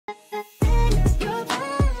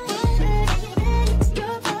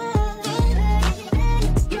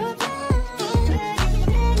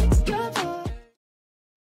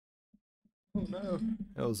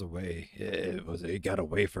was away. It got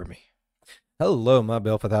away from me. Hello, my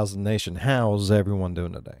Bill 1000 Nation. How's everyone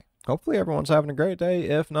doing today? Hopefully everyone's having a great day.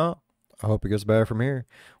 If not, I hope it gets better from here.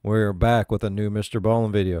 We're back with a new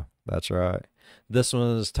MrBallen video. That's right. This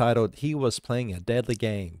one is titled, He Was Playing a Deadly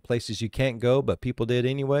Game. Places You Can't Go, But People Did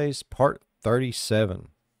Anyways, Part 37.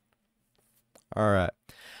 Alright.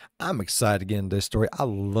 I'm excited to get into this story. I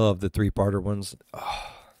love the three-parter ones.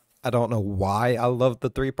 Oh, I don't know why I love the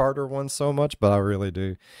three-parter ones so much, but I really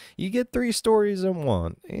do. You get 3 stories in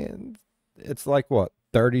one, and it's like, what,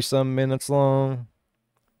 30-some minutes long?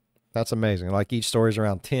 That's amazing. Like, each story's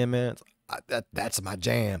around 10 minutes. That's my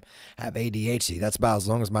jam. I have ADHD. That's about as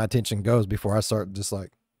long as my attention goes before I start just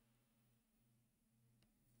like...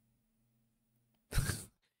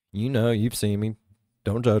 You know, you've seen me.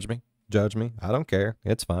 Don't judge me. Judge me. I don't care.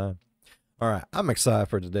 It's fine. All right, I'm excited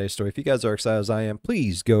for today's story. If you guys are excited as I am,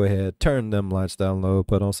 please go ahead, turn them lights down low,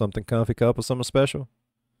 put on something comfy, cup of something special.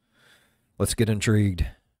 Let's get intrigued.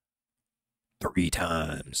 3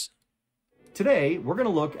 times. Today, we're going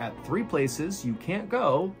to look at 3 places you can't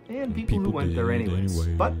go and people who went there anyways.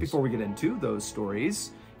 But before we get into those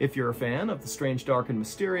stories, if you're a fan of the strange, dark, and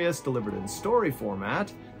mysterious delivered in story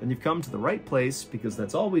format, then you've come to the right place because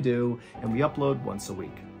that's all we do and we upload once a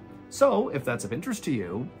week. So, if that's of interest to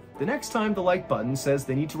you, the next time the like button says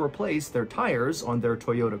they need to replace their tires on their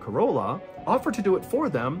Toyota Corolla, offer to do it for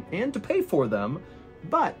them and to pay for them,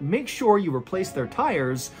 but make sure you replace their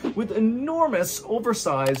tires with enormous,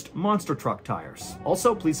 oversized monster truck tires.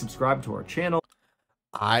 Also, please subscribe to our channel.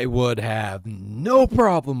 I would have no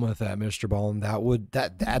problem with that, MrBallen.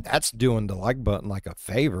 That's doing the like button like a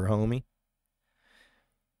favor, homie.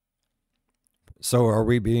 So are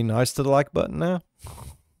we being nice to the like button now?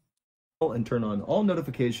 And turn on all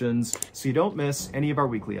notifications so you don't miss any of our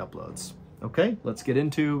weekly uploads. Okay, let's get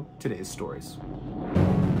into today's stories.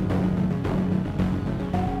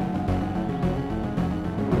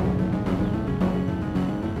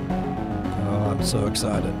 Oh, I'm so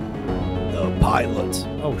excited. The pilots.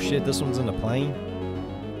 Oh shit, this one's in a plane?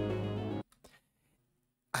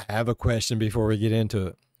 I have a question before we get into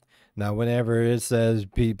it. Now, whenever it says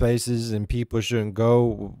places and people shouldn't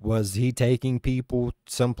go, was he taking people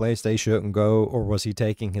someplace they shouldn't go, or was he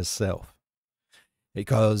taking himself?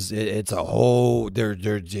 Because it's a whole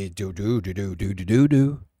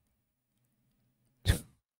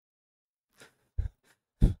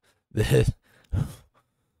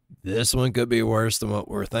This one could be worse than what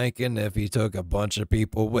we're thinking if he took a bunch of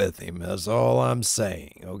people with him. That's all I'm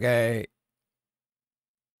saying, okay?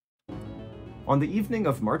 On the evening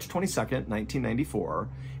of March 22nd, 1994,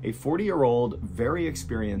 a 40-year-old, very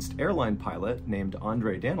experienced airline pilot named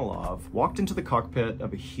Andrei Danilov walked into the cockpit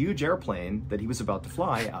of a huge airplane that he was about to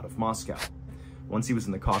fly out of Moscow. Once he was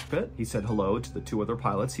in the cockpit, he said hello to the 2 other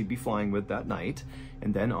pilots he'd be flying with that night,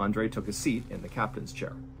 and then Andrei took a seat in the captain's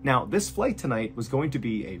chair. Now, this flight tonight was going to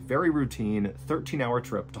be a very routine 13-hour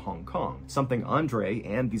trip to Hong Kong, something Andrei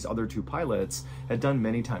and these other 2 pilots had done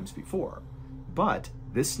many times before. But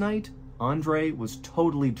this night, Andrei was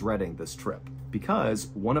totally dreading this trip because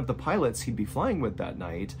one of the pilots he'd be flying with that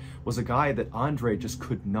night was a guy that Andrei just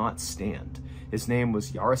could not stand. His name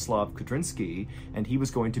was Yaroslav Kudrinsky, and he was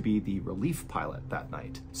going to be the relief pilot that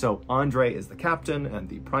night. So Andrei is the captain and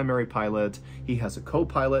the primary pilot. He has a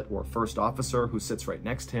co-pilot or first officer who sits right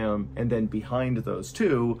next to him, and then behind those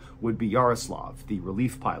 2 would be Yaroslav, the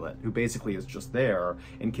relief pilot, who basically is just there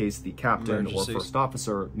in case the captain or first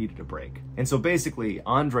officer needed a break. And so basically,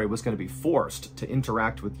 Andrei was going to be forced to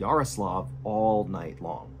interact with Yaroslav all night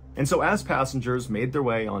long. And so as passengers made their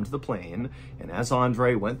way onto the plane, and as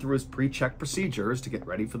Andrei went through his pre-check procedures to get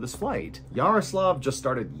ready for this flight, Yaroslav just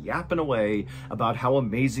started yapping away about how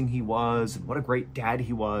amazing he was and what a great dad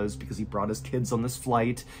he was because he brought his kids on this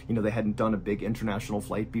flight. You know, they hadn't done a big international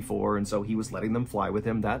flight before, and so he was letting them fly with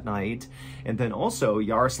him that night. And then also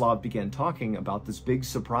Yaroslav began talking about this big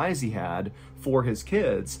surprise he had for his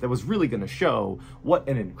kids that was really going to show what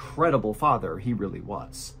an incredible father he really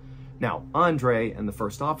was. Now, Andrei and the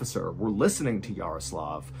first officer were listening to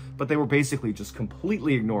Yaroslav, but they were basically just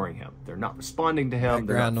completely ignoring him. They're not responding to him,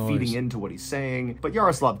 they're not feeding into what he's saying, but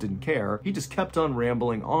Yaroslav didn't care. He just kept on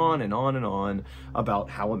rambling on and on and on about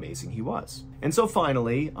how amazing he was. And so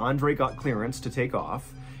finally, Andrei got clearance to take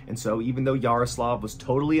off, And so even though Yaroslav was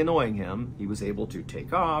totally annoying him, he was able to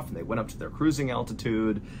take off, and they went up to their cruising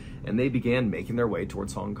altitude, and they began making their way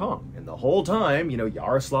towards Hong Kong. And the whole time, you know,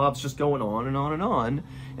 Yaroslav's just going on and on and on.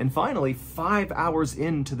 And finally, 5 hours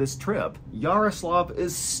into this trip, Yaroslav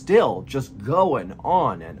is still just going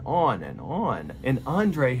on and on and on. And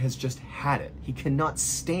Andre has just had it. He cannot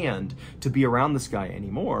stand to be around this guy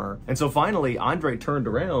anymore. And so finally, Andre turned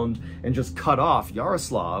around and just cut off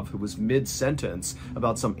Yaroslav, who was mid-sentence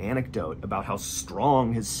about some anecdote about how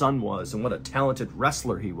strong his son was and what a talented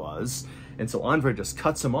wrestler he was. And so Andre just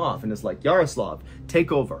cuts him off and is like, Yaroslav,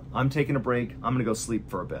 take over. I'm taking a break. I'm gonna go sleep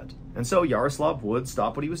for a bit. And so Yaroslav would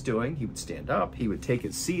stop what he was doing. He would stand up, he would take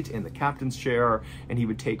his seat in the captain's chair, and he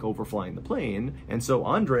would take over flying the plane. And so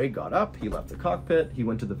Andre got up, he left the cockpit, he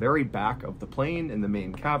went to the very back of the plane in the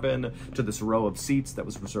main cabin to this row of seats that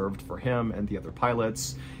was reserved for him and the other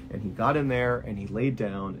pilots. And he got in there and he laid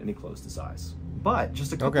down and he closed his eyes. But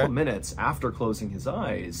just a couple of minutes after closing his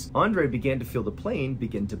eyes, Andre began to feel the plane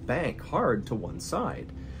begin to bank hard to one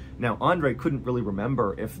side. Now, Andre couldn't really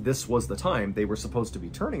remember if this was the time they were supposed to be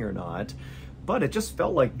turning or not, but it just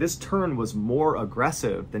felt like this turn was more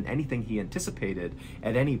aggressive than anything he anticipated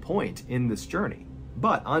at any point in this journey.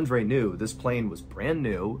 But Andre knew this plane was brand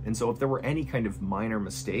new, and so if there were any kind of minor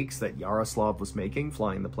mistakes that Yaroslav was making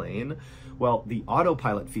flying the plane, well, the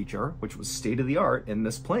autopilot feature, which was state-of-the-art in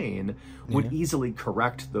this plane, would easily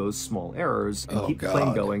correct those small errors and keep the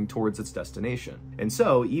plane going towards its destination. And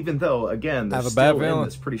so, even though, again, they're still in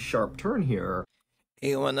this pretty sharp turn here,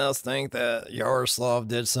 anyone else think that Yaroslav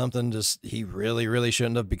did something just he really, really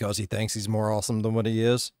shouldn't have because he thinks he's more awesome than what he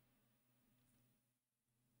is?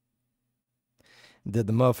 Did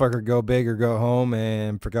the motherfucker go big or go home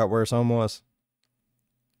and forgot where his home was?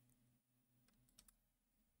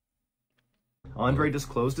 Andre just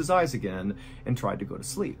closed his eyes again and tried to go to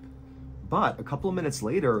sleep. But a couple of minutes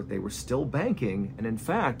later, they were still banking, and in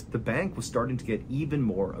fact, the bank was starting to get even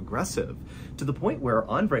more aggressive, to the point where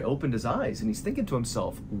Andre opened his eyes and he's thinking to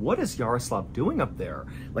himself, what is Yaroslav doing up there?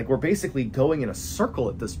 Like, we're basically going in a circle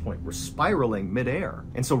at this point. We're spiraling midair.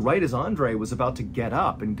 And so right as Andre was about to get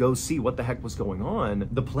up and go see what the heck was going on,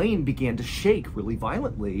 the plane began to shake really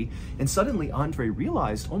violently, and suddenly Andre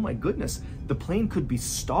realized, oh my goodness, the plane could be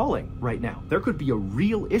stalling right now. There could be a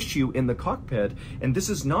real issue in the cockpit, and this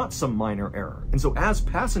is not some minor error. And so as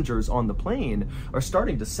passengers on the plane are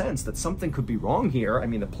starting to sense that something could be wrong here, I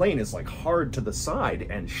mean, the plane is like hard to the side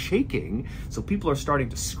and shaking, so people are starting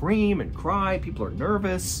to scream and cry, people are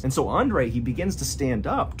nervous. And so Andre, he begins to stand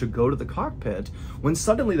up to go to the cockpit when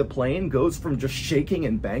suddenly the plane goes from just shaking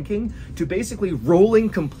and banking to basically rolling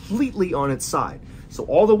completely on its side. So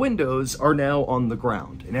all the windows are now on the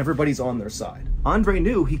ground and everybody's on their side. Andre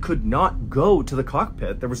knew he could not go to the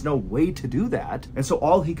cockpit. There was no way to do that. And so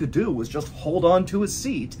all he could do was just hold on to his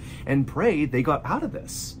seat and pray they got out of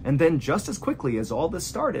this. And then just as quickly as all this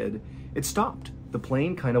started, it stopped. The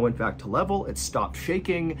plane kind of went back to level, it stopped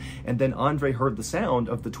shaking, and then Andre heard the sound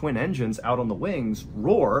of the twin engines out on the wings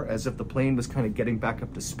roar as if the plane was kind of getting back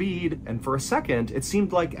up to speed. And for a second, it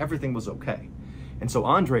seemed like everything was okay. And so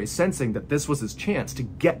Andre, sensing that this was his chance to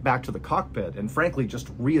get back to the cockpit and frankly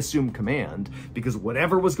just reassume command, because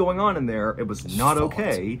whatever was going on in there, it was not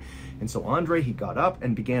okay. And so Andre, he got up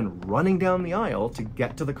and began running down the aisle to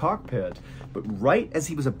get to the cockpit. But right as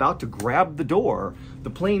he was about to grab the door, the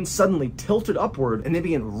plane suddenly tilted upward and they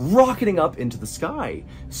began rocketing up into the sky,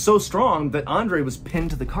 so strong that Andre was pinned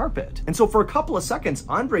to the carpet. And so for a couple of seconds,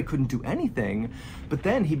 Andre couldn't do anything, but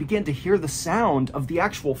then he began to hear the sound of the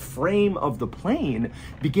actual frame of the plane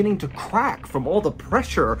beginning to crack from all the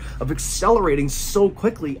pressure of accelerating so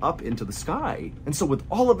quickly up into the sky. And so with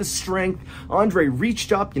all of his strength, Andre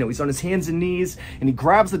reached up, he's on his hands and knees, and he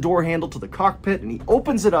grabs the door handle to the cockpit and he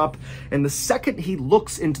opens it up, and the second he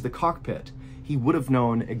looks into the cockpit, he would have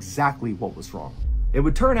known exactly what was wrong. It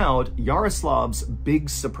would turn out Yaroslav's big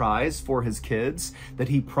surprise for his kids that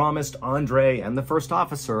he promised Andre and the first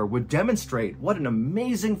officer would demonstrate what an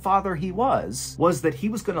amazing father he was that he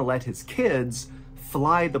was going to let his kids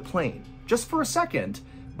fly the plane just for a second.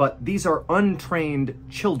 But these are untrained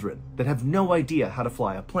children that have no idea how to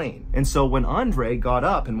fly a plane. And so when Andre got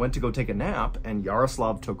up and went to go take a nap and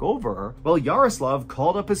Yaroslav took over, well, Yaroslav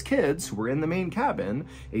called up his kids who were in the main cabin,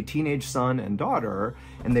 a teenage son and daughter,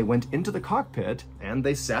 and they went into the cockpit and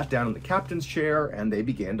they sat down in the captain's chair and they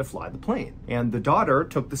began to fly the plane. And the daughter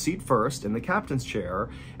took the seat first in the captain's chair,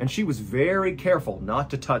 and she was very careful not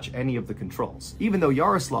to touch any of the controls, even though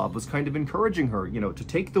Yaroslav was kind of encouraging her, to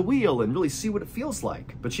take the wheel and really see what it feels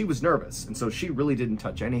like. But she was nervous, and so she really didn't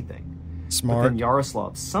touch anything. Smart. But then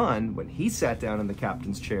Yaroslav's son, when he sat down in the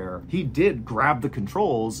captain's chair, he did grab the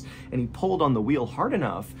controls and he pulled on the wheel hard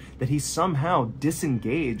enough that he somehow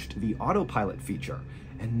disengaged the autopilot feature.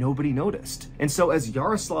 And nobody noticed. And so as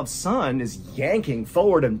Yaroslav's son is yanking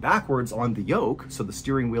forward and backwards on the yoke, so the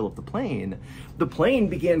steering wheel of the plane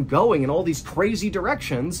began going in all these crazy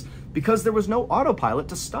directions because there was no autopilot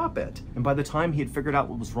to stop it. And by the time he had figured out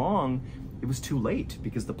what was wrong, it was too late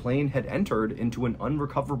because the plane had entered into an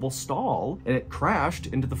unrecoverable stall and it crashed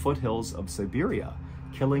into the foothills of Siberia,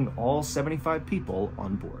 killing all 75 people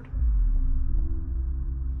on board.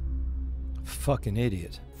 Fucking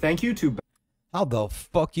idiot. Thank you to... How the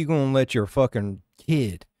fuck you gonna let your fucking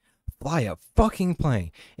kid fly a fucking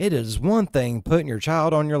plane? It is one thing putting your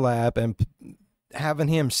child on your lap and having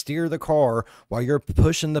him steer the car while you're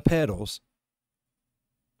pushing the pedals.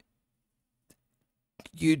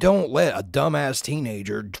 You don't let a dumbass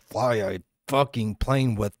teenager fly a fucking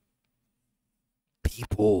plane with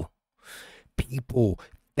people,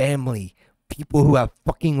 family, people who have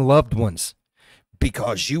fucking loved ones.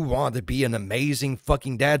 Because you want to be an amazing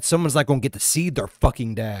fucking dad, someone's not going to get to see their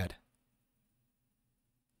fucking dad.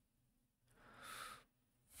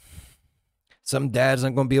 Some dad's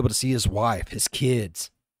not going to be able to see his wife, his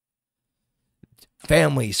kids.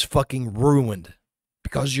 Family's fucking ruined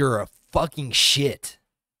because you're a fucking shit.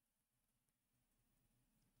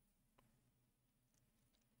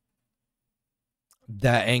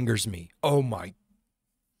 That angers me. Oh my.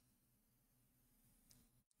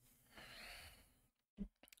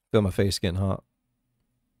 Feel my face getting hot.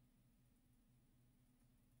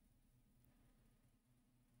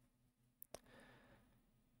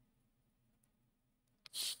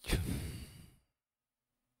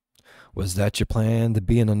 Was that your plan, to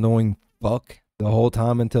be an annoying fuck the whole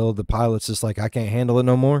time until the pilot's just like, I can't handle it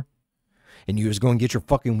no more? And you just going to get your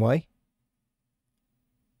fucking way?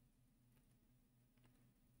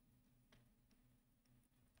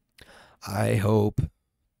 I hope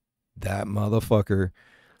that motherfucker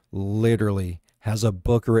literally has a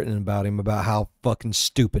book written about him about how fucking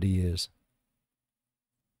stupid he is.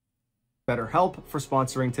 BetterHelp for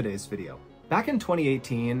sponsoring today's video. Back in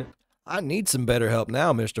 2018... I need some better help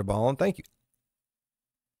now, MrBallen. Thank you.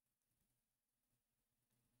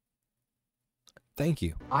 Thank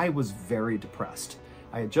you. I was very depressed.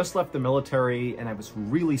 I had just left the military and I was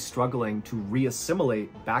really struggling to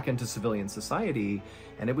re-assimilate back into civilian society,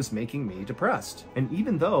 and it was making me depressed. And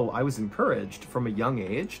even though I was encouraged from a young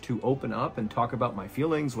age to open up and talk about my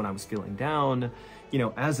feelings when I was feeling down, you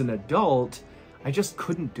know, as an adult, I just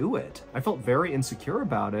couldn't do it. I felt very insecure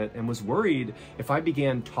about it and was worried if I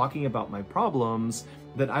began talking about my problems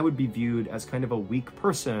that I would be viewed as kind of a weak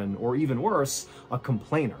person, or even worse, a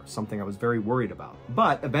complainer, something I was very worried about.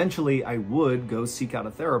 But eventually I would go seek out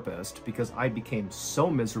a therapist because I became so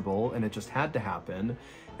miserable and it just had to happen.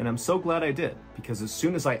 And I'm so glad I did, because as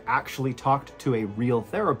soon as I actually talked to a real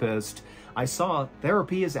therapist, I saw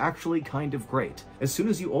therapy is actually kind of great. As soon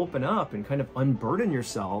as you open up and kind of unburden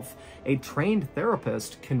yourself, a trained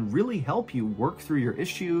therapist can really help you work through your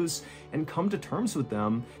issues and come to terms with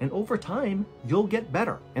them, and over time, you'll get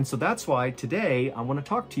better. And so that's why today I want to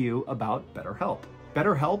talk to you about BetterHelp.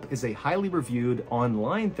 BetterHelp is a highly reviewed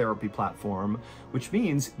online therapy platform, which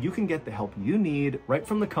means you can get the help you need right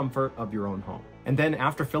from the comfort of your own home. And then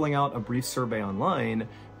after filling out a brief survey online,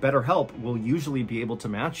 BetterHelp will usually be able to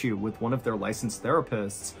match you with one of their licensed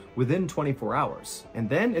therapists within 24 hours. And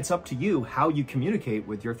then it's up to you how you communicate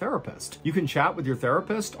with your therapist. You can chat with your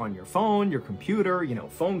therapist on your phone, your computer,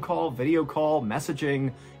 phone call, video call,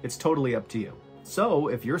 messaging. It's totally up to you. So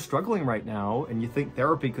if you're struggling right now and you think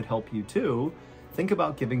therapy could help you too, think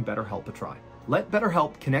about giving BetterHelp a try. Let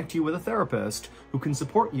BetterHelp connect you with a therapist who can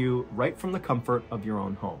support you right from the comfort of your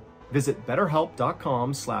own home. Visit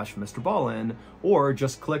betterhelp.com/MrBallen or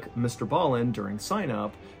just click MrBallen during sign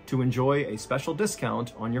up to enjoy a special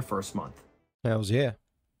discount on your first month. Hells yeah.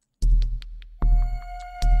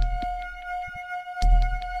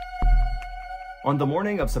 On the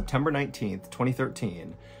morning of September 19th,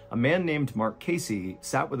 2013, a man named Mark Casey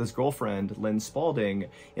sat with his girlfriend, Lynn Spalding,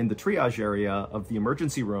 in the triage area of the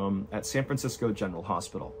emergency room at San Francisco General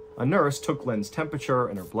Hospital. A nurse took Lynn's temperature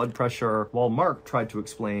and her blood pressure, while Mark tried to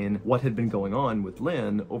explain what had been going on with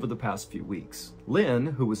Lynn over the past few weeks. Lynn,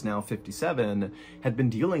 who was now 57, had been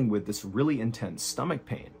dealing with this really intense stomach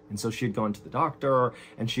pain. And so she had gone to the doctor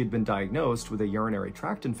and she had been diagnosed with a urinary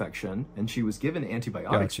tract infection, and she was given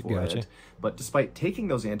antibiotics for it. But despite taking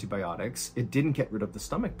those antibiotics, it didn't get rid of the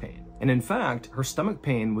stomach pain. And in fact, her stomach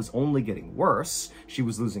pain was only getting worse. She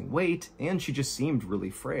was losing weight and she just seemed really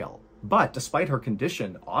frail. But despite her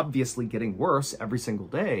condition obviously getting worse every single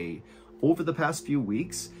day, over the past few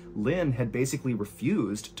weeks, Lynn had basically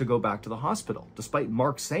refused to go back to the hospital, despite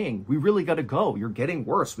Mark saying, we really gotta go, you're getting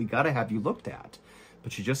worse, we gotta have you looked at.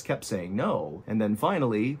 But she just kept saying no. And then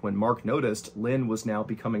finally, when Mark noticed Lynn was now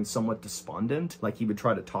becoming somewhat despondent, like he would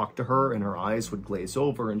try to talk to her and her eyes would glaze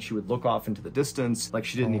over and she would look off into the distance like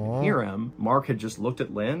she didn't even hear him, Mark had just looked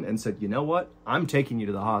at Lynn and said, you know what? I'm taking you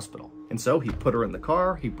to the hospital. And so he put her in the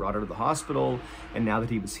car, he brought her to the hospital, and now that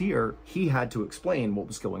he was here, he had to explain what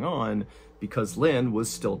was going on because Lynn was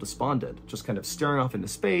still despondent, just kind of staring off into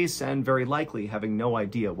space and very likely having no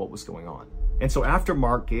idea what was going on. And so after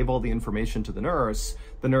Mark gave all the information to the nurse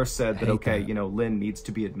said that, okay, you know, Lynn needs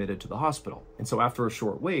to be admitted to the hospital. And so after a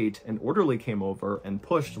short wait, an orderly came over and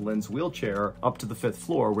pushed Lynn's wheelchair up to the 5th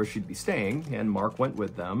floor where she'd be staying, and Mark went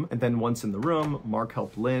with them. And then once in the room, Mark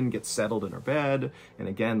helped Lynn get settled in her bed. And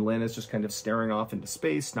again, Lynn is just kind of staring off into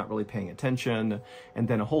space, not really paying attention. And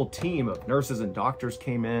then a whole team of nurses and doctors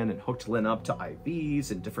came in and hooked Lynn up to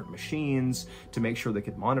IVs and different machines to make sure they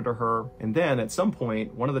could monitor her. And then at some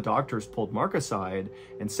point, one of the doctors pulled Mark aside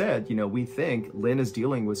and said, you know, we think Lynn is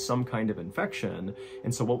dealing with some kind of infection,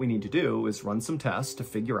 and so what we need to do is run some tests to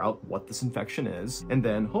figure out what this infection is, and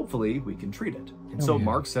then hopefully we can treat it. And so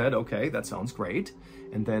Mark said, okay, that sounds great.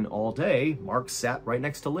 And then all day, Mark sat right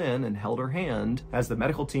next to Lynn and held her hand as the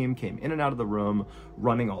medical team came in and out of the room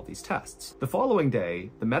running all these tests. The following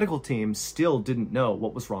day, the medical team still didn't know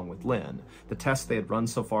what was wrong with Lynn. The tests they had run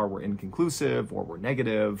so far were inconclusive or were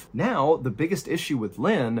negative. Now, the biggest issue with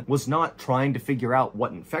Lynn was not trying to figure out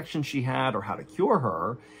what infection she had or how to cure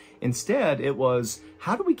her. Instead, it was,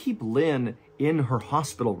 how do we keep Lynn in her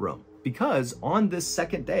hospital room? Because on this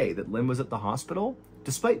second day that Lynn was at the hospital,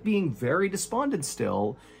 despite being very despondent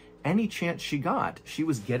still, any chance she got, she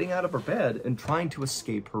was getting out of her bed and trying to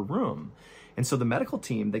escape her room. And so the medical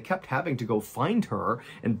team, they kept having to go find her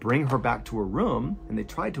and bring her back to her room. And they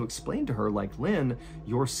tried to explain to her, like, Lynn,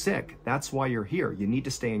 you're sick. That's why you're here. You need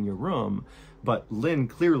to stay in your room. But Lynn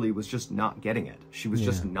clearly was just not getting it. She was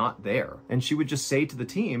just not there. And she would just say to the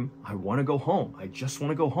team, I want to go home. I just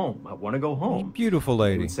want to go home. I want to go home. Beautiful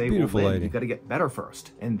lady. They would say, beautiful well, Lynn, lady. you got to get better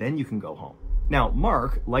first, and then you can go home. Now,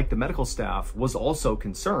 Mark, like the medical staff, was also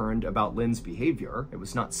concerned about Lynn's behavior. It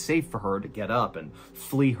was not safe for her to get up and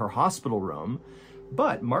flee her hospital room.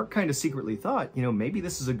 But Mark kind of secretly thought, you know, maybe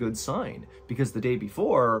this is a good sign, because the day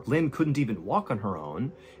before, Lynn couldn't even walk on her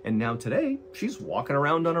own, and now today, she's walking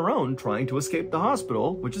around on her own trying to escape the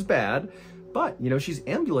hospital, which is bad, but, you know, she's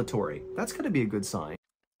ambulatory. That's going to be a good sign.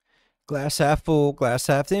 Glass half full, glass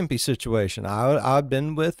half empty situation. I've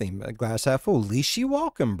been with him. Glass half full. At least she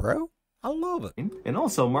walking, bro. I love it. And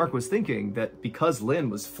also, Mark was thinking that because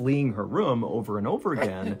Lynn was fleeing her room over and over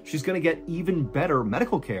again, she's going to get even better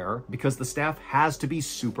medical care because the staff has to be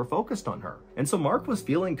super focused on her. And so Mark was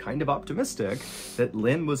feeling kind of optimistic that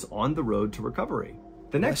Lynn was on the road to recovery.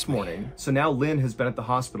 The next morning, so now Lynn has been at the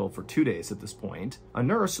hospital for 2 days at this point, a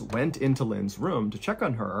nurse went into Lynn's room to check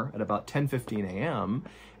on her at about 10:15 a.m.,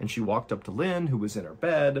 and she walked up to Lynn, who was in her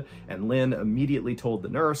bed, and Lynn immediately told the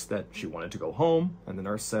nurse that she wanted to go home, and the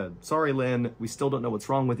nurse said, sorry, Lynn, we still don't know what's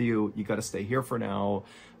wrong with you. You got to stay here for now.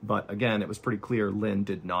 But again, it was pretty clear Lynn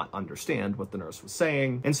did not understand what the nurse was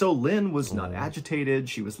saying. And so Lynn was not agitated.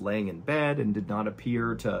 She was laying in bed and did not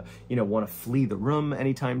appear to, you know, want to flee the room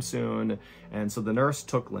anytime soon. And so the nurse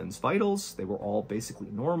took Lynn's vitals. They were all basically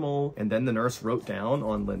normal. And then the nurse wrote down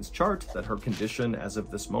on Lynn's chart that her condition as of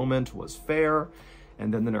this moment was fair.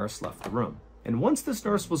 And then the nurse left the room. And once this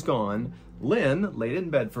nurse was gone, Lynn laid in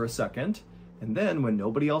bed for a second. And then when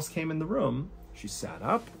nobody else came in the room, she sat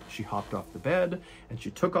up, she hopped off the bed, and she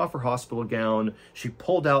took off her hospital gown. She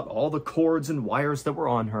pulled out all the cords and wires that were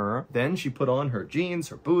on her. Then she put on her jeans,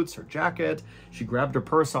 her boots, her jacket. She grabbed her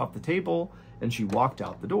purse off the table, and she walked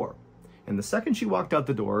out the door. And the second she walked out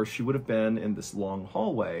the door, she would have been in this long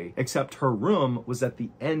hallway, except her room was at the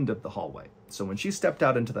end of the hallway. So when she stepped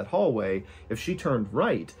out into that hallway, if she turned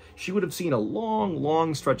right, she would have seen a long,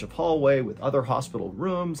 long stretch of hallway with other hospital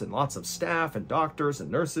rooms and lots of staff and doctors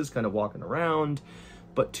and nurses kind of walking around.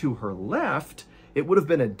 But to her left, it would have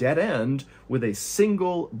been a dead end with a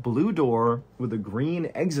single blue door with a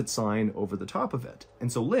green exit sign over the top of it.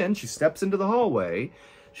 And so Lynn, she steps into the hallway,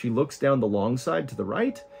 she looks down the long side to the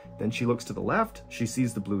right, then she looks to the left, she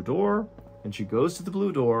sees the blue door, and she goes to the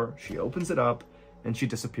blue door, she opens it up, and she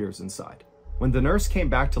disappears inside. When the nurse came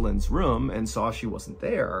back to Lynn's room and saw she wasn't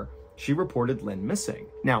there, she reported Lynn missing.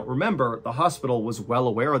 Now, remember, the hospital was well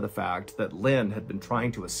aware of the fact that Lynn had been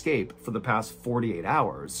trying to escape for the past 48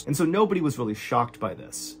 hours, and so nobody was really shocked by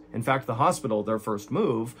this. In fact, the hospital, their first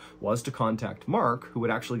move was to contact Mark, who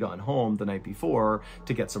had actually gone home the night before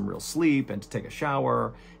to get some real sleep and to take a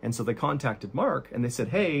shower. And so they contacted Mark and they said,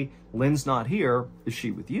 hey, Lynn's not here. Is she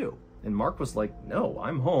with you? And Mark was like, no,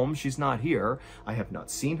 I'm home. She's not here. I have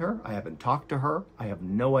not seen her. I haven't talked to her. I have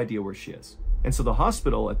no idea where she is. And so the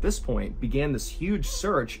hospital at this point began this huge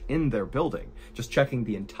search in their building, just checking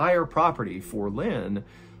the entire property for Lynn,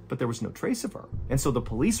 but there was no trace of her. And so the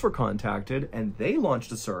police were contacted and they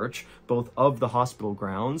launched a search both of the hospital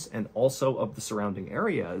grounds and also of the surrounding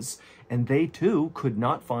areas. And they too could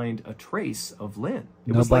not find a trace of Lynn.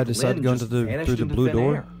 Nobody decided to go through the blue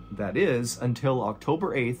door? That is until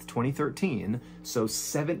October 8th, 2013, so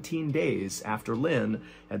 17 days after Lynn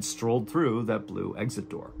had strolled through that blue exit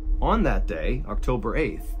door. On that day, October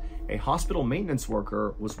 8th, a hospital maintenance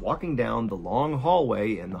worker was walking down the long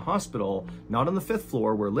hallway in the hospital, not on the 5th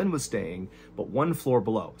floor where Lynn was staying, but one floor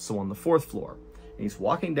below, so on the 4th floor. And he's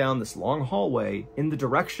walking down this long hallway in the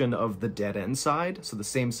direction of the dead end side, so the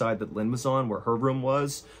same side that Lynn was on where her room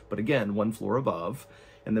was, but again, one floor above.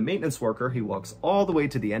 And the maintenance worker, he walks all the way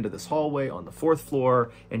to the end of this hallway on the 4th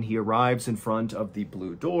floor, and he arrives in front of the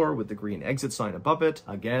blue door with the green exit sign above it.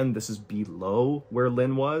 Again, this is below where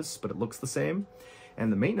Lynn was, but it looks the same.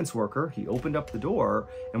 And the maintenance worker, he opened up the door,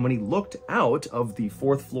 and when he looked out of the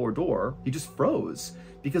 4th floor door, he just froze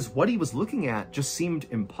because what he was looking at just seemed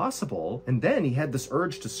impossible. And then he had this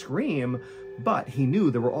urge to scream, but he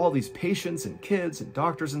knew there were all these patients and kids and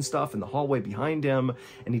doctors and stuff in the hallway behind him,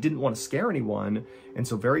 and he didn't want to scare anyone. And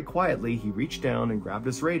so very quietly, he reached down and grabbed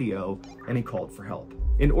his radio, and he called for help.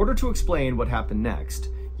 In order to explain what happened next,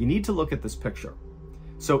 you need to look at this picture.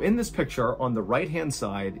 So in this picture, on the right-hand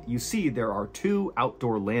side, you see there are two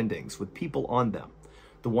outdoor landings with people on them.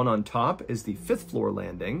 The one on top is the 5th floor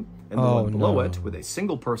landing, and the one below it, with a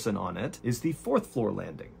single person on it, is the 4th floor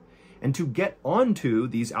landing. And to get onto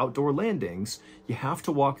these outdoor landings, you have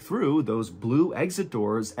to walk through those blue exit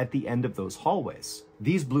doors at the end of those hallways.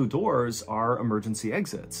 These blue doors are emergency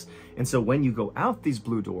exits. And so when you go out these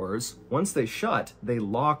blue doors, once they shut, they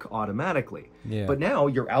lock automatically. Yeah. But now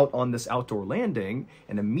you're out on this outdoor landing,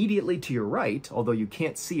 and immediately to your right, although you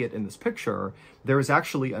can't see it in this picture, there is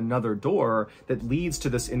actually another door that leads to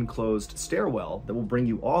this enclosed stairwell that will bring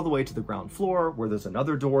you all the way to the ground floor, where there's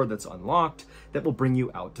another door that's unlocked that will bring you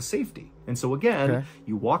out to safety. And so again,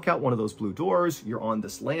 you walk out one of those blue doors, you're on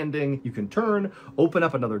this landing, you can turn, open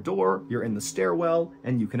up another door, you're in the stairwell,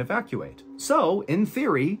 and you can evacuate. So, in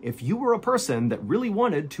theory, if you were a person that really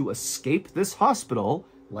wanted to escape this hospital,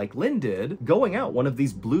 like Lynn did, going out one of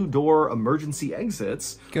these blue door emergency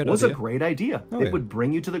exits was a great idea. It would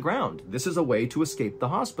bring you to the ground. This is a way to escape the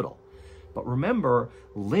hospital. But remember,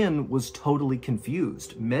 Lynn was totally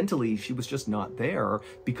confused. Mentally, she was just not there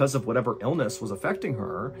because of whatever illness was affecting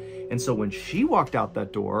her. And so when she walked out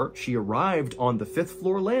that door, she arrived on the 5th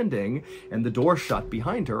floor landing and the door shut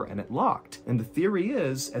behind her and it locked. And the theory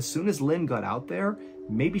is, as soon as Lynn got out there,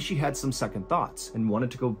 maybe she had some second thoughts and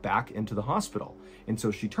wanted to go back into the hospital. And so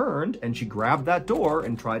she turned and she grabbed that door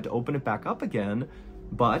and tried to open it back up again,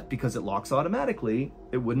 but because it locks automatically,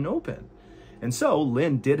 it wouldn't open. And so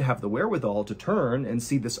Lynn did have the wherewithal to turn and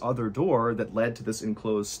see this other door that led to this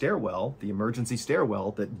enclosed stairwell, the emergency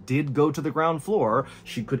stairwell that did go to the ground floor.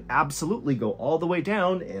 She could absolutely go all the way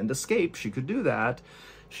down and escape. She could do that.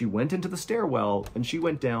 She went into the stairwell and she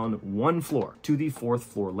went down one floor to the 4th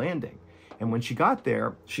floor landing. And when she got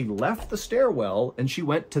there, she left the stairwell and she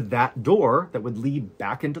went to that door that would lead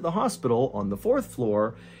back into the hospital on the 4th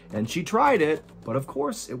floor. And she tried it, but of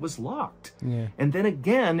course it was locked. Yeah. And then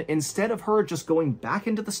again, instead of her just going back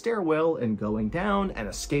into the stairwell and going down and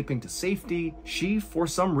escaping to safety, she, for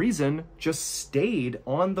some reason, just stayed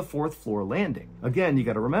on the 4th floor landing. Again, you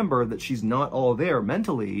got to remember that she's not all there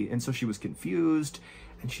mentally, and so she was confused,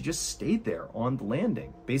 and she just stayed there on the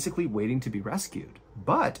landing, basically waiting to be rescued.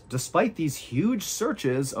 But despite these huge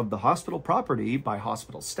searches of the hospital property by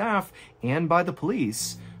hospital staff and by the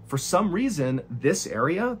police, for some reason, this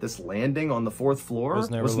area, this landing on the 4th floor,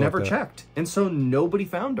 was never checked. And so nobody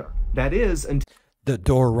found her. That is until the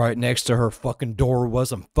door right next to her fucking door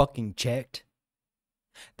wasn't fucking checked.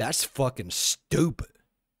 That's fucking stupid.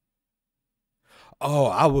 Oh,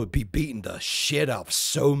 I would be beating the shit out of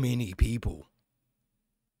so many people.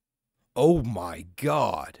 Oh my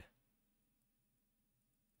God.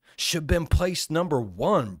 Should have been place number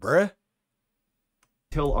 1, bruh.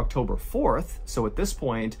 till October 4th. So at this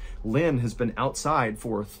point, Lynn has been outside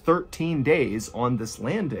for 13 days on this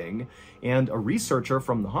landing, and a researcher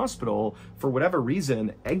from the hospital, for whatever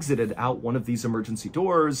reason, exited out one of these emergency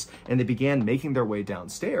doors, and they began making their way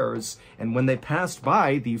downstairs. And when they passed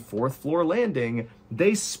by the 4th floor landing,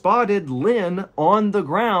 they spotted Lynn on the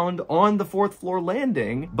ground on the 4th floor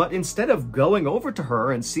landing. But instead of going over to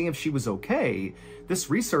her and seeing if she was okay, this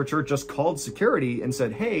researcher just called security and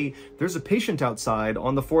said, hey, there's a patient outside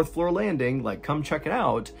on the 4th floor landing, like, come check it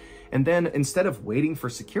out. And then instead of waiting for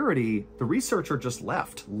security, the researcher just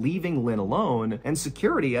left, leaving Lynn alone. And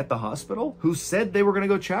security at the hospital, who said they were going to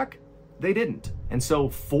go check, they didn't. And so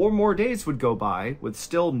 4 more days would go by with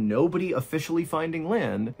still nobody officially finding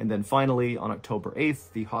Lynn. And then finally, on October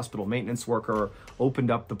 8th, the hospital maintenance worker opened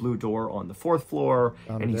up the blue door on the 4th floor,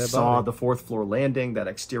 and he saw the 4th floor landing, that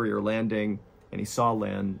exterior landing, and he saw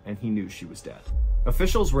Lynn, and he knew she was dead.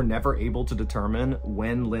 Officials were never able to determine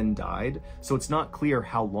when Lynn died, so it's not clear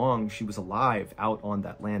how long she was alive out on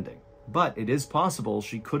that landing. But it is possible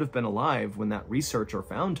she could have been alive when that researcher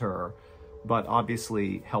found her, but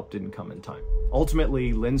obviously help didn't come in time.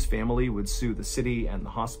 Ultimately, Lynn's family would sue the city and the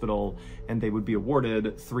hospital, and they would be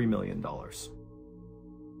awarded $3 million.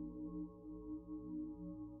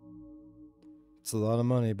 It's a lot of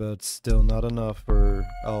money, but it's still not enough for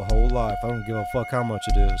a whole life. I don't give a fuck how much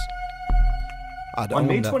it is. On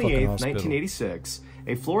May 28th, 1986,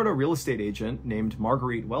 a Florida real estate agent named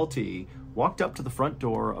Marguerite Welty walked up to the front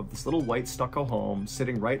door of this little white stucco home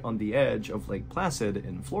sitting right on the edge of Lake Placid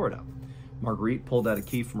in Florida. Marguerite pulled out a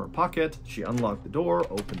key from her pocket, she unlocked the door,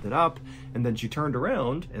 opened it up, and then she turned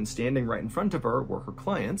around, and standing right in front of her were her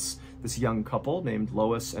clients, this young couple named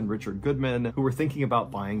Lois and Richard Goodman, who were thinking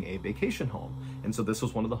about buying a vacation home. And so this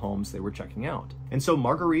was one of the homes they were checking out. And so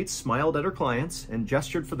Marguerite smiled at her clients and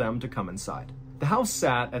gestured for them to come inside. The house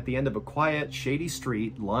sat at the end of a quiet, shady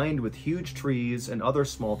street lined with huge trees and other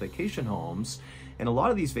small vacation homes. And a lot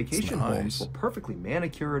of these vacation homes were perfectly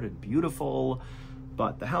manicured and beautiful,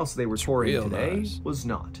 but the house they were touring today was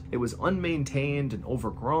not. It was unmaintained and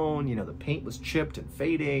overgrown. You know, the paint was chipped and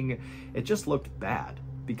fading. It just looked bad,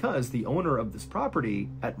 because the owner of this property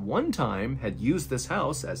at one time had used this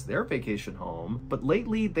house as their vacation home, but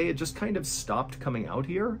lately they had just kind of stopped coming out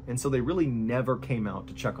here, and so they really never came out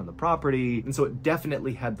to check on the property, and so it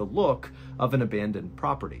definitely had the look of an abandoned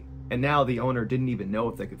property. And now the owner didn't even know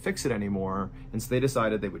if they could fix it anymore, and so they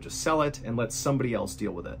decided they would just sell it and let somebody else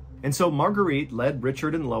deal with it. And so Marguerite led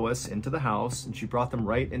Richard and Lois into the house, and she brought them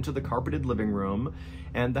right into the carpeted living room,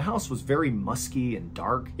 and the house was very musky and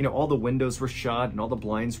dark. You know, all the windows were shut and all the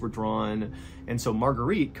blinds were drawn, and so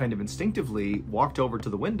Marguerite kind of instinctively walked over to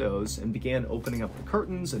the windows and began opening up the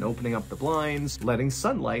curtains and opening up the blinds, letting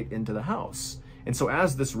sunlight into the house. And so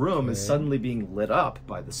as this room is suddenly being lit up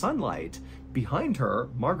by the sunlight, behind her,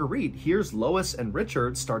 Marguerite hears Lois and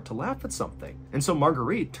Richard start to laugh at something. And so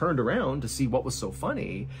Marguerite turned around to see what was so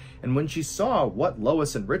funny, and when she saw what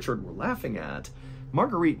Lois and Richard were laughing at,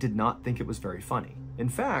 Marguerite did not think it was very funny. In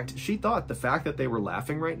fact, she thought the fact that they were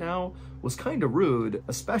laughing right now was kind of rude,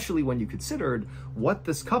 especially when you considered what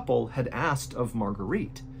this couple had asked of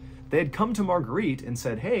Marguerite. They had come to Marguerite and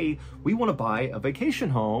said, hey, we want to buy a vacation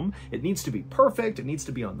home. It needs to be perfect. It needs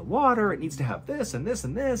to be on the water. It needs to have this and this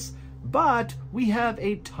and this. But we have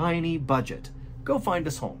a tiny budget. Go find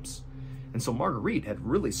us homes. And so Marguerite had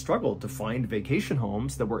really struggled to find vacation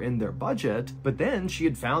homes that were in their budget, but then she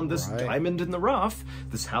had found this diamond in the rough,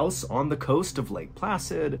 this house on the coast of Lake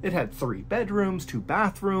Placid. It had 3 bedrooms, 2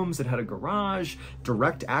 bathrooms, it had a garage,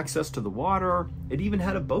 direct access to the water, it even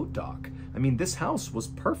had a boat dock. I mean, this house was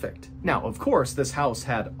perfect. Now, of course, this house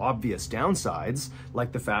had obvious downsides,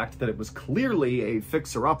 like the fact that it was clearly a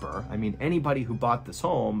fixer-upper. I mean, anybody who bought this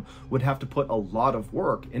home would have to put a lot of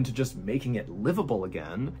work into just making it livable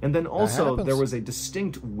again. And then also, there was a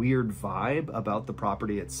distinct weird vibe about the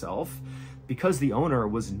property itself. Because the owner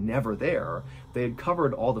was never there, they had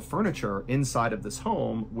covered all the furniture inside of this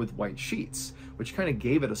home with white sheets, which kind of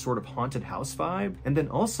gave it a sort of haunted house vibe. And then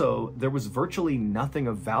also, there was virtually nothing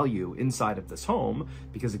of value inside of this home,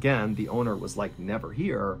 because again, the owner was like never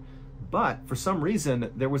here. But for some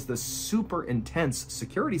reason, there was this super intense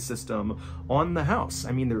security system on the house.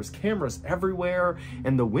 I mean, there was cameras everywhere,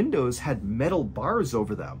 and the windows had metal bars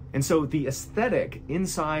over them. And so the aesthetic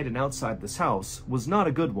inside and outside this house was not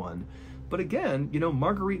a good one. But again, you know,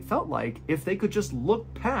 Marguerite felt like if they could just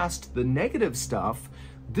look past the negative stuff,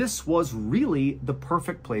 this was really the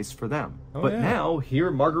perfect place for them. But yeah. now,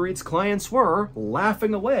 here Marguerite's clients were,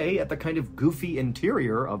 laughing away at the kind of goofy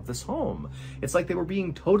interior of this home. It's like they were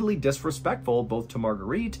being totally disrespectful both to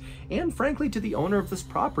Marguerite and, frankly, to the owner of this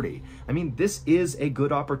property. I mean, this is a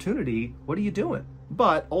good opportunity. What are you doing?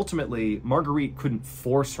 But ultimately, Marguerite couldn't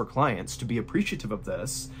force her clients to be appreciative of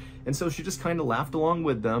this, and so she just kind of laughed along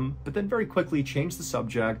with them, but then very quickly changed the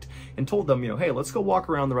subject and told them, hey, let's go walk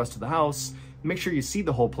around the rest of the house. Make sure you see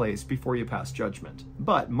the whole place before you pass judgment.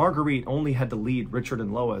 But Marguerite only had to lead Richard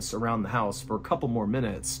and Lois around the house for a couple more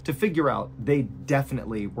minutes to figure out they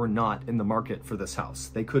definitely were not in the market for this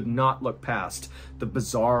house. They could not look past the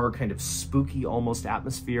bizarre, kind of spooky almost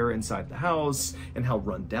atmosphere inside the house and how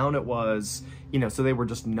run down it was. So they were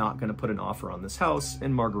just not going to put an offer on this house,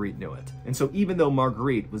 and Marguerite knew it. And so even though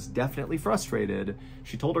Marguerite was definitely frustrated,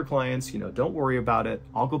 she told her clients, don't worry about it.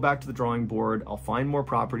 I'll go back to the drawing board. I'll find more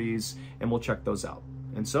properties and we'll check those out.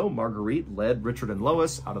 And so Marguerite led Richard and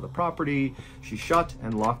Lois out of the property. She shut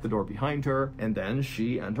and locked the door behind her, and then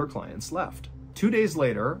she and her clients left. 2 days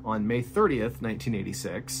later, on May 30th,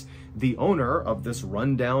 1986, the owner of this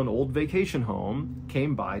rundown old vacation home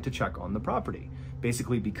came by to check on the property.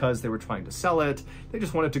 Basically, because they were trying to sell it, they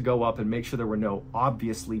just wanted to go up and make sure there were no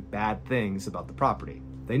obviously bad things about the property.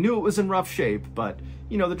 They knew it was in rough shape, but,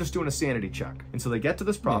 they're just doing a sanity check. And so they get to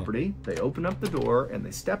this property, they open up the door, and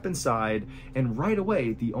they step inside, and right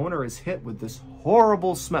away, the owner is hit with this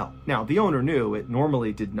horrible smell. Now, the owner knew it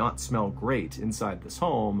normally did not smell great inside this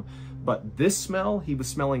home, but this smell he was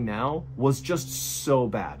smelling now was just so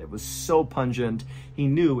bad. It was so pungent, he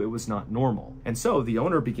knew it was not normal. And so the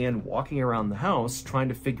owner began walking around the house trying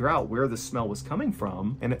to figure out where the smell was coming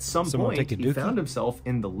from, and at some point he found himself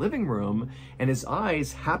in the living room, and his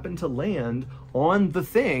eyes happened to land on the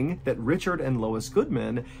thing that Richard and Lois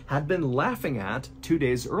Goodman had been laughing at 2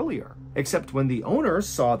 days earlier. Except when the owner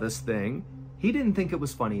saw this thing, he didn't think it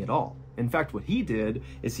was funny at all. In fact, what he did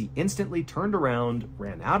is he instantly turned around,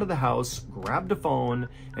 ran out of the house, grabbed a phone,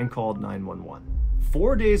 and called 911.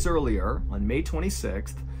 4 days earlier, on May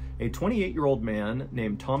 26th, a 28-year-old man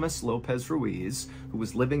named Thomas Lopez Ruiz, who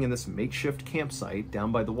was living in this makeshift campsite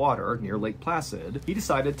down by the water near Lake Placid, he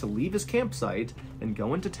decided to leave his campsite and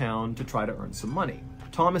go into town to try to earn some money.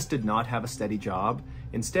 Thomas did not have a steady job.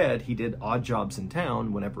 Instead, he did odd jobs in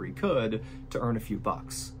town whenever he could to earn a few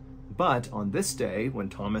bucks. But on this day, when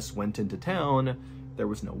Thomas went into town, there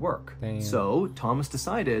was no work. Damn. So Thomas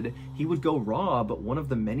decided he would go rob one of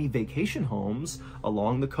the many vacation homes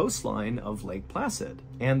along the coastline of Lake Placid.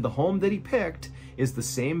 And the home that he picked is the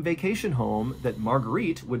same vacation home that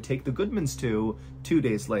Marguerite would take the Goodmans to 2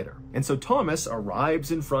 days later. And so Thomas arrives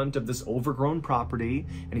in front of this overgrown property,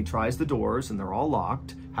 and he tries the doors, and they're all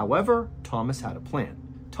locked. However, Thomas had a plan.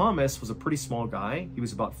 Thomas was a pretty small guy. He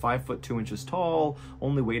was about 5 foot 2 inches tall,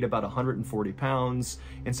 only weighed about 140 pounds,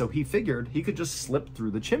 and so he figured he could just slip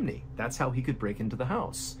through the chimney. That's how he could break into the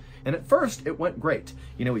house. And at first, it went great.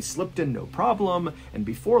 He slipped in no problem, and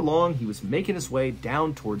before long, he was making his way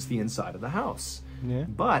down towards the inside of the house. Yeah.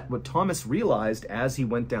 But what Thomas realized as he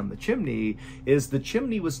went down the chimney is the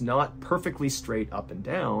chimney was not perfectly straight up and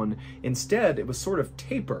down. Instead, it was sort of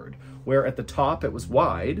tapered, where at the top it was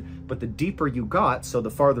wide, but the deeper you got, so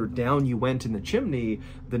the farther down you went in the chimney,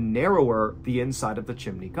 the narrower the inside of the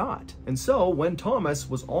chimney got. And so when Thomas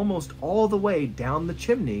was almost all the way down the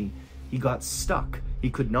chimney, he got stuck. He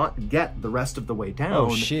could not get the rest of the way down.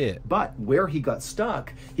 Oh, shit. But where he got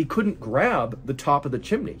stuck, he couldn't grab the top of the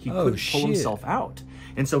chimney. He couldn't pull himself out.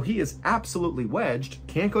 And so he is absolutely wedged,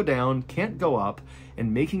 can't go down, can't go up,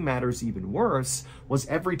 and making matters even worse was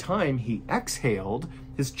every time he exhaled,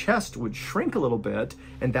 his chest would shrink a little bit,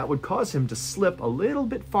 and that would cause him to slip a little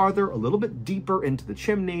bit farther, a little bit deeper into the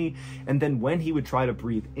chimney, and then when he would try to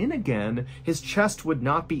breathe in again, his chest would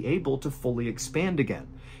not be able to fully expand again.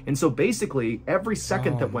 And so basically, every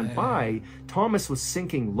second that went by, Thomas was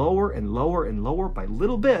sinking lower and lower and lower by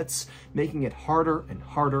little bits, making it harder and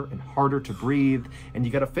harder and harder to breathe. And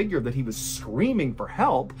you got to figure that he was screaming for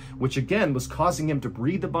help, which again was causing him to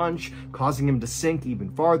breathe a bunch, causing him to sink even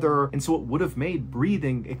farther. And so it would have made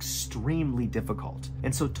breathing extremely difficult.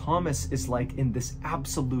 And so Thomas is like in this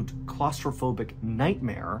absolute claustrophobic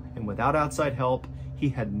nightmare. And without outside help, he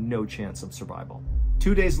had no chance of survival.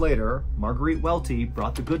 2 days later, Marguerite Welty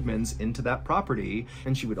brought the Goodmans into that property,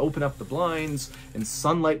 and she would open up the blinds, and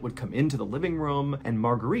sunlight would come into the living room, and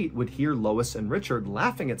Marguerite would hear Lois and Richard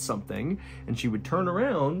laughing at something, and she would turn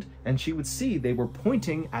around, and she would see they were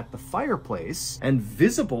pointing at the fireplace, and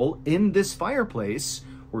visible in this fireplace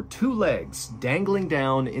were 2 legs dangling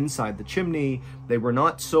down inside the chimney. They were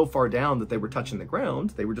not so far down that they were touching the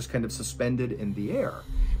ground. They were just kind of suspended in the air.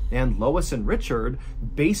 And Lois and Richard,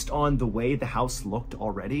 based on the way the house looked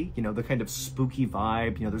already, you know, the kind of spooky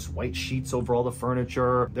vibe, you know, there's white sheets over all the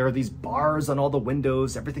furniture, there are these bars on all the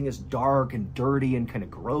windows, everything is dark and dirty and kind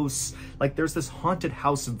of gross. Like there's this haunted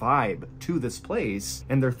house vibe to this place,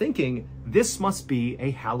 and they're thinking this must be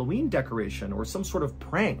a Halloween decoration or some sort of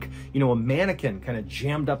prank, you know, a mannequin kind of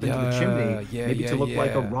jammed up into the chimney, maybe to look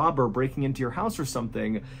like a robber breaking into your house or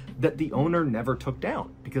something, that the owner never took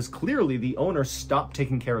down, because clearly the owner stopped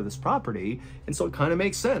taking care of this property, and so it kind of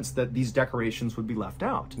makes sense that these decorations would be left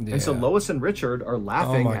out. And so Lois and Richard are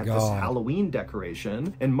laughing at this Halloween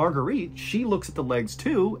decoration, and Marguerite, she looks at the legs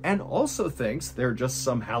too and also thinks they're just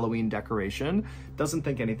some Halloween decoration, doesn't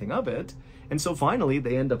think anything of it. And so finally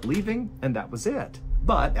they end up leaving, and that was it.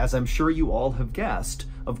 But as I'm sure you all have guessed,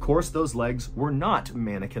 of course those legs were not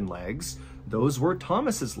mannequin legs, those were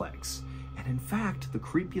Thomas's legs. And in fact, the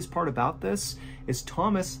creepiest part about this is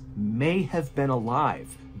Thomas may have been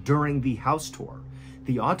alive during the house tour.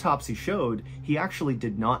 The autopsy showed he actually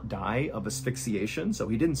did not die of asphyxiation, so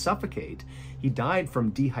he didn't suffocate. He died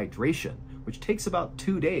from dehydration, which takes about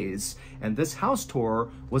 2 days, and this house tour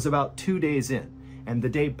was about 2 days in. And the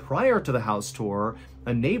day prior to the house tour,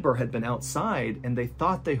 a neighbor had been outside and they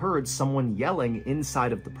thought they heard someone yelling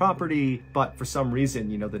inside of the property, but for some reason,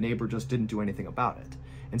 you know, the neighbor just didn't do anything about it.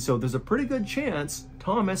 And so there's a pretty good chance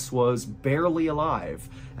Thomas was barely alive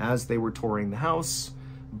as they were touring the house.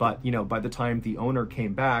 But, you know, by the time the owner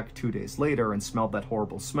came back 2 days later and smelled that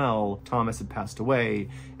horrible smell, Thomas had passed away,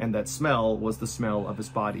 and that smell was the smell of his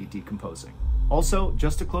body decomposing. Also,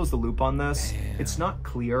 just to close the loop on this, it's not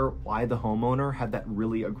clear why the homeowner had that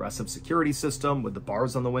really aggressive security system with the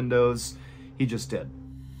bars on the windows. He just did.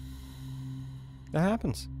 That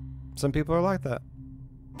happens. Some people are like that.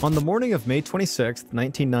 On the morning of May 26th,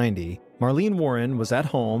 1990, Marlene Warren was at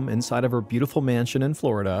home inside of her beautiful mansion in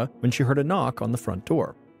Florida when she heard a knock on the front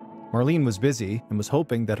door. Marlene was busy and was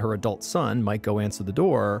hoping that her adult son might go answer the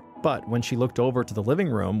door, but when she looked over to the living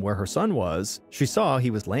room where her son was, she saw he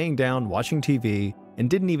was laying down watching TV and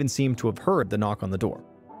didn't even seem to have heard the knock on the door.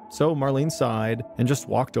 So Marlene sighed and just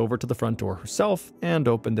walked over to the front door herself and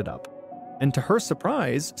opened it up. And to her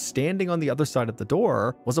surprise, standing on the other side of the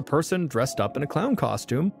door was a person dressed up in a clown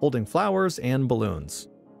costume, holding flowers and balloons.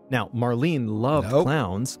 Now, Marlene loved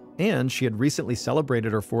clowns, and she had recently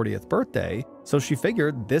celebrated her 40th birthday, so she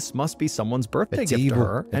figured this must be someone's birthday gift to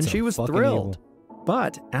her, and she was thrilled.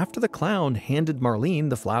 But after the clown handed Marlene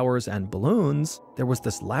the flowers and balloons, there was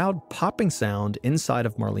this loud popping sound inside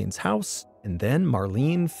of Marlene's house, and then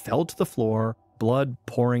Marlene fell to the floor, blood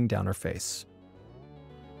pouring down her face.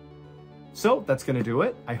 So that's going to do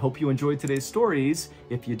it. I hope you enjoyed today's stories.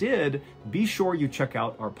 If you did, be sure you check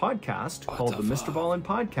out our podcast called the MrBallen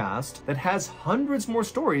Podcast that has hundreds more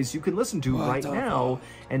stories you can listen to right now.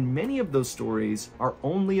 And many of those stories are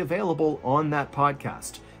only available on that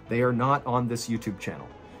podcast. They are not on this YouTube channel.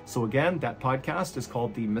 So again, that podcast is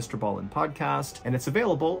called the MrBallen Podcast, and it's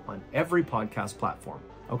available on every podcast platform.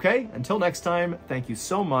 Okay, until next time, thank you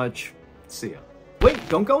so much. See ya. Wait,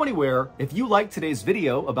 don't go anywhere. If you liked today's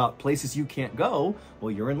video about places you can't go,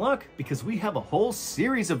 well, you're in luck because we have a whole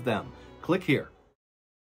series of them. Click here.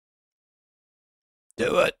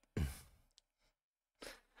 Do it.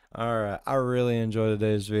 All right, I really enjoyed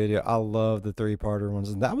today's video. I love the 3-parter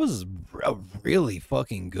ones, and that was a really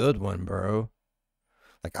fucking good one, bro.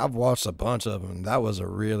 Like, I've watched a bunch of them. That was a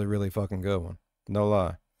really, really fucking good one. No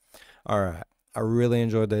lie. All right. I really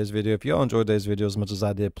enjoyed today's video. If y'all enjoyed today's video as much as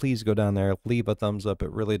I did, please go down there, leave a thumbs up. It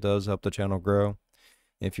really does help the channel grow.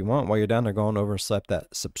 If you want, while you're down there, go on over and slap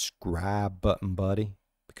that subscribe button, buddy.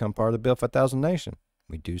 Become part of the Bill 5000 Nation.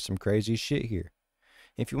 We do some crazy shit here.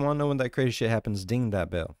 If you want to know when that crazy shit happens, ding that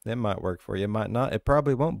bell. It might work for you. It might not. It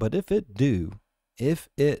probably won't. But if it do,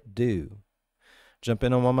 jump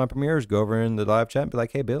in on one of my premieres. Go over in the live chat and be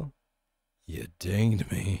like, hey, Bill, you dinged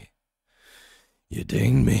me. You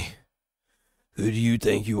dinged me. Who do you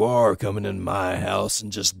think you are coming in my house and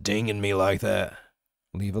just dinging me like that?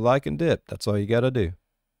 Leave a like and dip. That's all you got to do.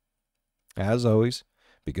 As always,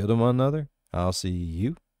 be good to one another. I'll see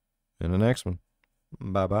you in the next one.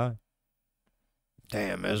 Bye-bye.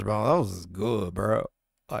 Damn, MrBallen, that was good, bro.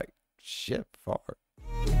 Like, shit fart.